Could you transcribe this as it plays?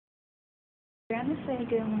Gonna say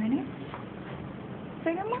good morning.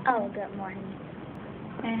 Say good morning. Oh, good morning.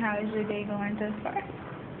 And how is your day going thus far?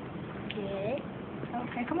 Good.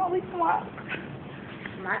 Okay, come on, we can walk.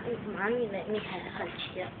 Mommy let me have her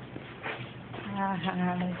chips. Let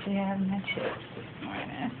you have my chips this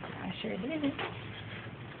morning. I sure did.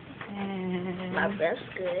 And My breath's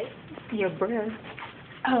good. your breath.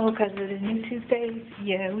 Oh, because of the new toothpaste?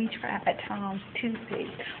 Yeah, we tried Tom's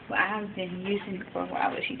toothpaste. Well, I've been using it for a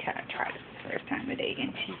while, but she tried it the first time today,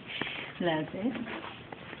 and she loves it.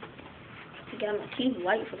 I got my teeth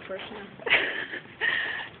white for the first time.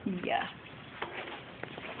 Yeah.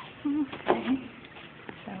 Okay.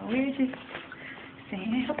 So we're just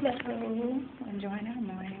saying hello, enjoying our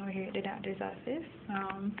morning. We're here at the doctor's office.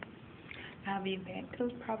 I'll be back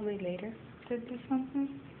till probably later to do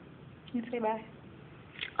something. You say bye.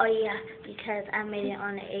 Oh, yeah, because I made it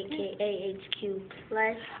on the AKAHQ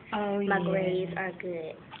Plus. Oh, yeah. My grades are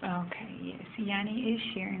good. Okay, yes. Yanni is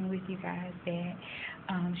sharing with you guys that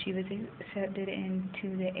she was accepted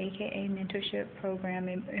into the AKA Mentorship Program,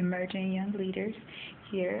 Emerging Young Leaders,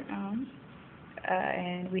 here.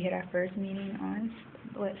 And we had our first meeting on,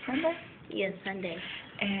 Sunday? Yes, Sunday.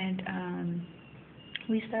 And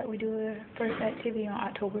we do a first activity on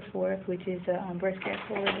October 4th, which is a breast care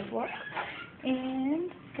awareness walk.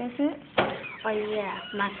 And that's it. Oh, yeah,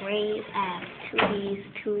 my grades are 3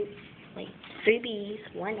 B's,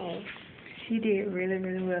 1 A. She did really,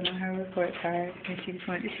 really well on her report card, and she just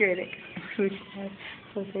wanted to share that with you guys.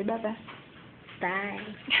 So say bye-bye. Bye.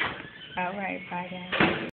 All right, bye, guys.